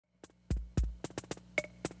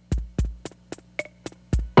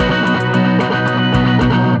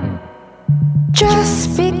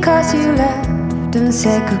Just because you left and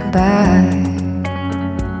said goodbye,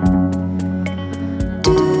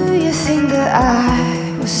 do you think that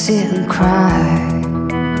I will sit and cry?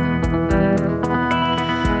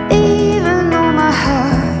 Even though my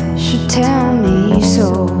heart should tell me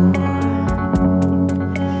so,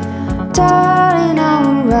 darling, I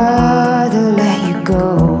would rather let you go.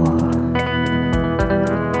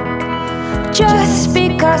 Just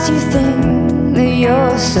because you think that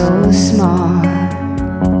you're so smart,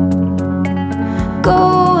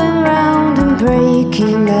 going round and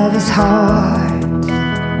breaking lovers' hearts.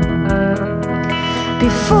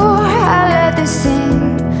 Before I let this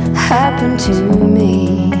thing happen to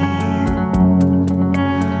me,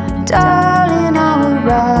 darling, I would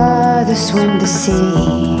rather swim the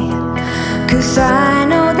sea. 'Cause I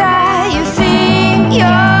know that you think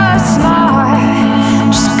you're smart,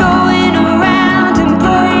 just going around and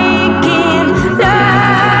breaking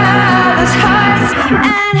lovers' hearts.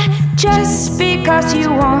 And just because you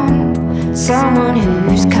want someone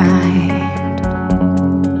who's kind,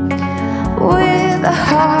 with a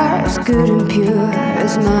heart as good and pure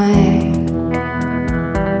as mine,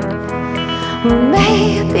 well,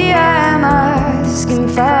 maybe I'm asking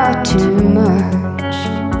far too much.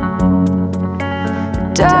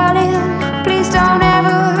 Darling, please don't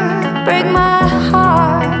ever break my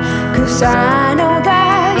heart. 'Cause I know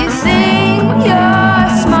that you think you're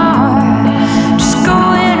smart, just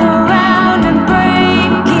going around and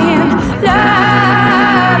breaking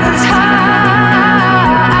lovers' hearts.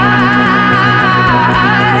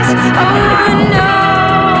 Oh no.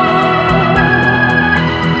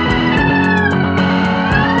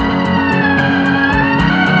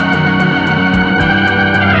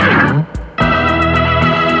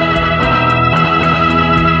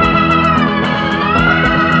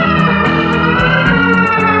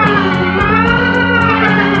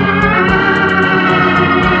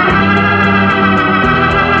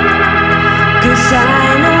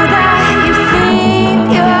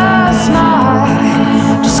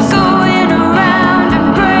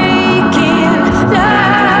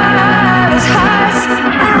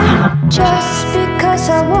 Just because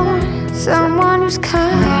I want someone who's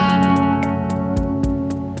kind,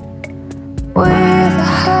 with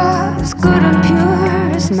a heart as good and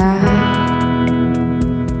pure as mine,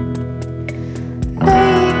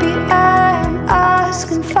 maybe I'm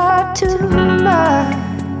asking far too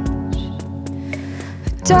much.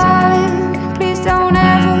 But darling,